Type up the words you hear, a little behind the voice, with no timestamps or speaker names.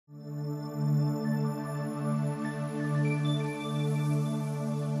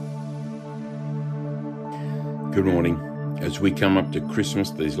Good morning. As we come up to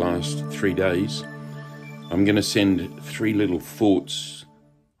Christmas these last 3 days, I'm going to send 3 little thoughts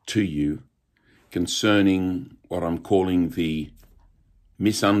to you concerning what I'm calling the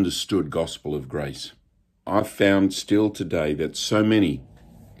misunderstood gospel of grace. I've found still today that so many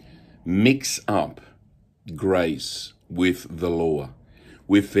mix up grace with the law,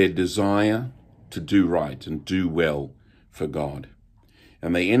 with their desire to do right and do well for God.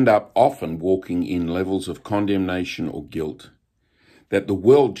 And they end up often walking in levels of condemnation or guilt that the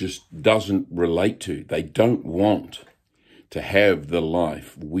world just doesn't relate to. They don't want to have the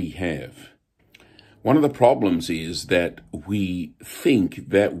life we have. One of the problems is that we think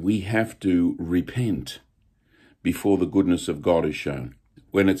that we have to repent before the goodness of God is shown,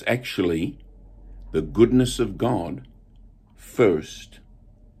 when it's actually the goodness of God first,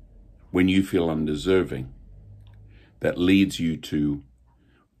 when you feel undeserving, that leads you to,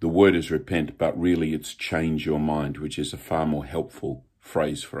 the word is repent, but really it's change your mind, which is a far more helpful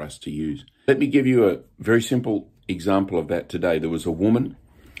phrase for us to use. Let me give you a very simple example of that today. There was a woman,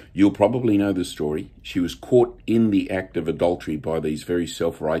 you'll probably know the story. She was caught in the act of adultery by these very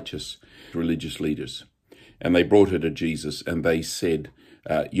self-righteous religious leaders. And they brought her to Jesus and they said,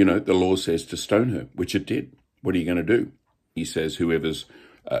 the law says to stone her, which it did. What are you going to do? He says, whoever's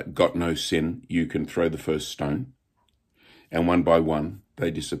got no sin, you can throw the first stone. And one by one,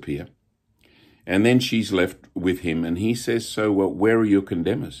 they disappear. And then she's left with him, and he says, so where are your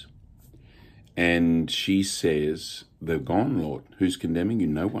condemners? And she says, they're gone, Lord. Who's condemning you?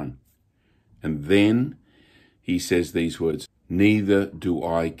 No one. And then he says these words, neither do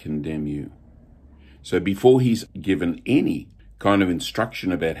I condemn you. So before he's given any kind of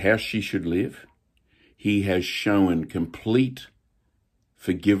instruction about how she should live, he has shown complete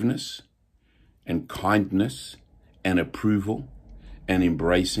forgiveness and kindness and approval and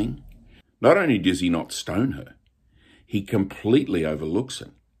embracing. Not only does he not stone her, he completely overlooks it.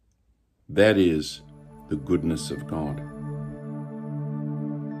 That is the goodness of God.